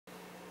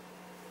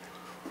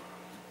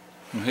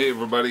Hey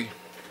everybody,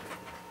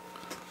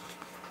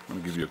 I'm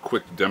going to give you a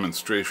quick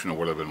demonstration of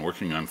what I've been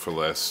working on for the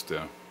last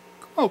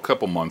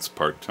couple months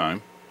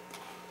part-time.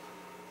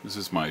 This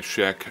is my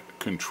shack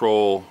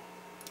control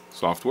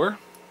software.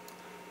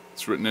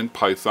 It's written in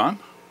Python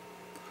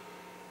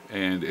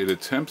and it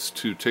attempts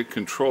to take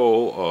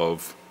control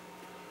of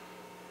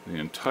the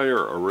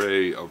entire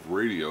array of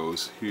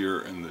radios here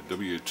in the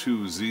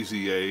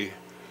W2ZZA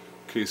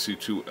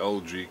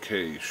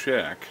KC2LGK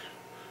shack,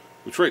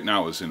 which right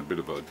now is in a bit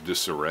of a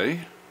disarray,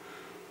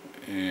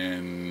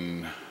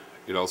 and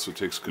it also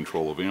takes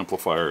control of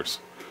amplifiers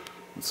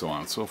and so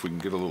on. So if we can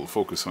get a little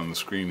focus on the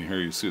screen here,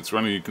 you see it's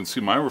running. You can see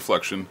my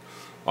reflection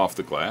off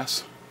the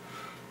glass.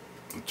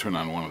 I'll turn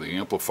on one of the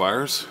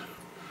amplifiers,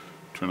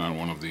 turn on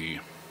one of the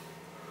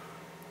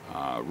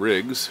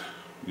rigs.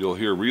 You'll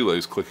hear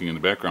relays clicking in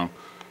the background.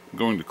 I'm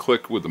going to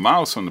click with the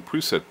mouse on the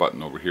preset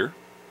button over here,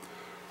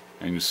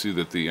 and you see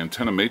that the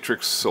antenna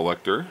matrix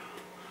selector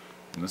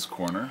in this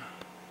corner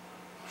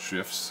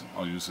shifts.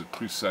 I'll use a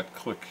preset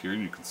click here,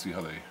 and you can see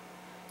how they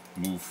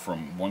move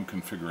from one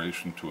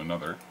configuration to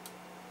another.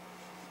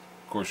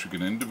 Of course, you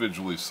can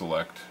individually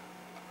select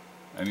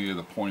any of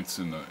the points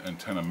in the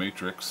antenna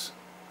matrix,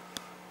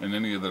 and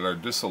any that are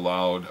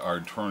disallowed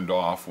are turned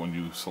off when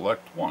you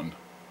select one.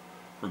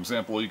 For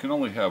example, you can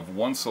only have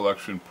one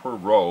selection per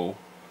row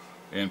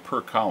and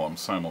per column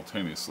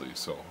simultaneously.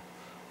 So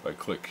if I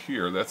click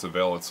here, that's a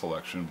valid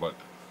selection, but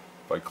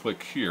if I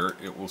click here,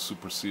 it will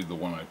supersede the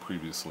one I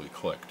previously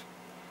clicked.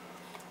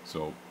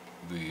 So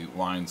the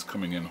lines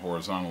coming in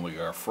horizontally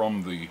are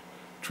from the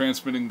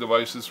transmitting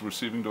devices,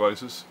 receiving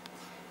devices,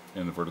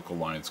 and the vertical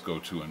lines go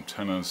to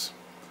antennas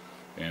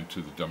and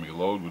to the dummy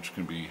load, which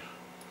can be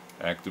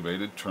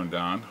activated, turned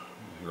on. You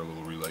hear a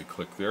little relay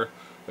click there.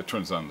 That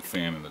turns on the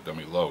fan in the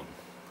dummy load.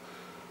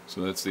 So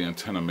that's the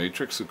antenna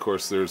matrix. Of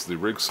course, there's the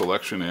rig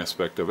selection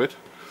aspect of it.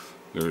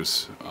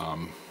 There's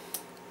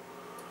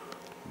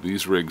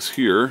these rigs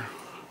here,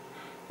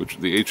 which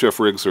the HF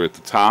rigs are at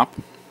the top.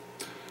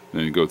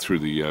 Then you go through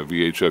the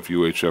VHF,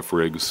 UHF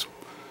rigs,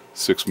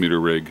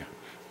 6-meter rig,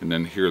 and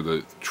then here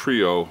the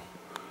trio,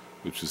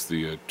 which is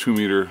the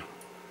 2-meter,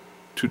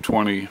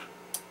 220,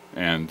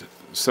 and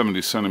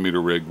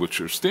 70-centimeter rig, which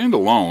are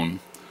standalone,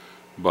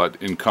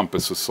 but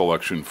encompass a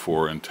selection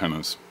for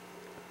antennas,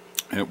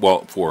 and,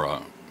 well,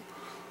 for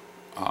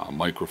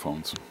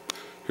microphones.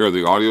 Here are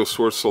the audio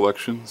source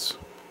selections: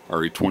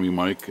 RE20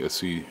 mic,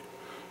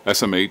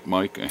 SM8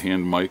 mic, a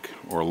hand mic,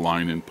 or a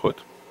line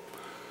input.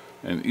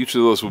 And each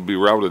of those will be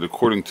routed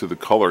according to the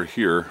color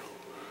here,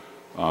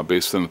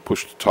 based on the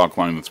push-to-talk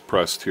line that's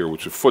pressed here,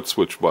 which are foot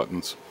switch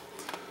buttons.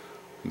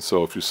 And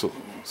so if you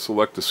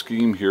select a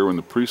scheme here in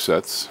the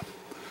presets,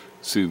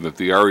 see that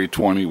the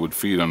RE20 would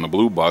feed on the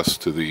blue bus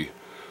to the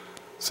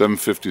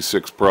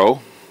 756 Pro,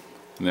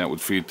 and that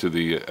would feed to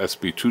the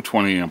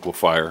SB220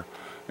 amplifier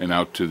and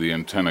out to the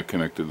antenna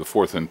connected, the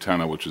fourth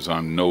antenna, which is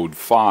on node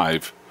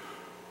 5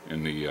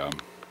 in the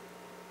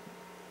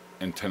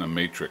antenna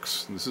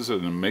matrix. This is a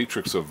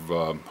matrix of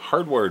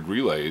hardwired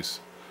relays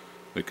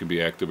that can be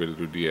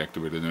activated or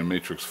deactivated in a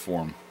matrix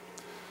form.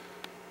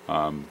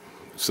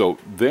 So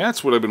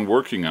that's what I've been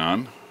working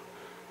on.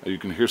 You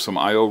can hear some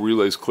I/O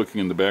relays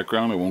clicking in the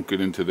background. I won't get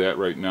into that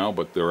right now,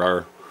 but there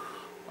are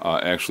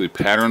actually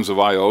patterns of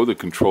I/O that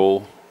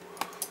control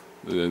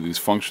these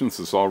functions.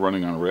 It's all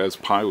running on a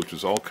Raspberry Pi, which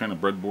is all kind of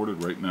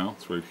breadboarded right now.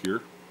 It's right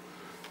here.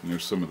 And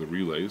there's some of the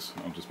relays.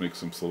 I'll just make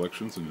some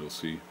selections and you'll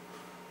see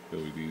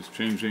LEDs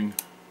changing,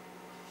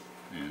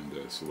 and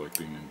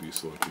selecting and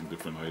deselecting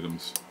different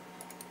items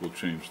will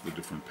change the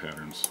different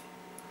patterns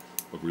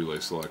of relay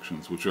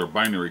selections, which are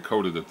binary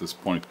coded at this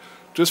point,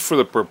 just for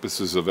the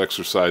purposes of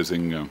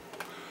exercising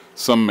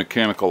some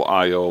mechanical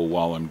I/O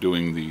while I'm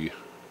doing the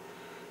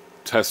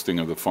testing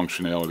of the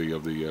functionality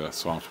of the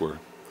software.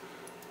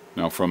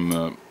 Now, from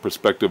the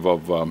perspective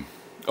of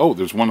oh,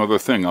 there's one other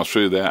thing. I'll show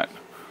you that.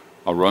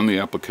 I'll run the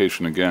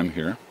application again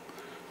here.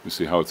 You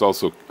see how it's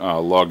also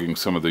logging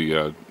some of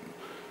the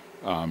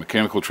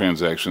mechanical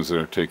transactions that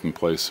are taking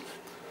place.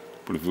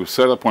 But if we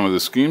set up one of the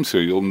schemes here,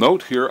 you'll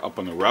note here up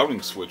on the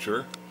routing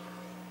switcher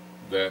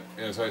that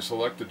as I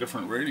select a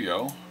different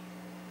radio,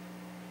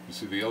 you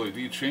see the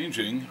LED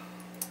changing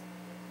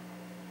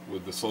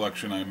with the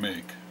selection I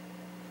make.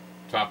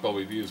 Top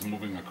LED is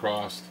moving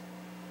across.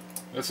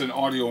 That's an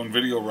audio and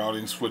video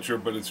routing switcher,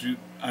 but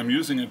I'm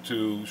using it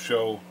to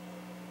show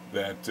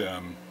that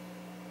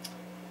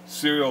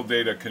serial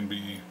data can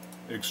be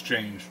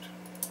exchanged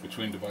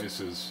between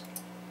devices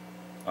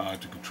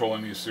to control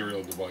any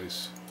serial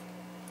device.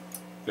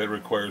 That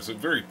requires a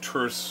very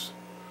terse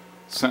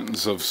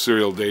sentence of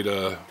serial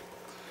data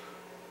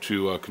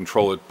to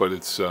control it, but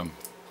it's an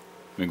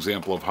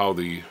example of how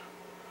the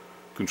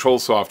control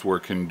software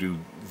can do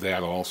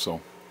that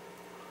also.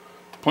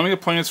 Plenty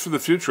of plans for the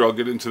future. I'll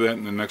get into that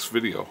in the next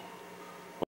video.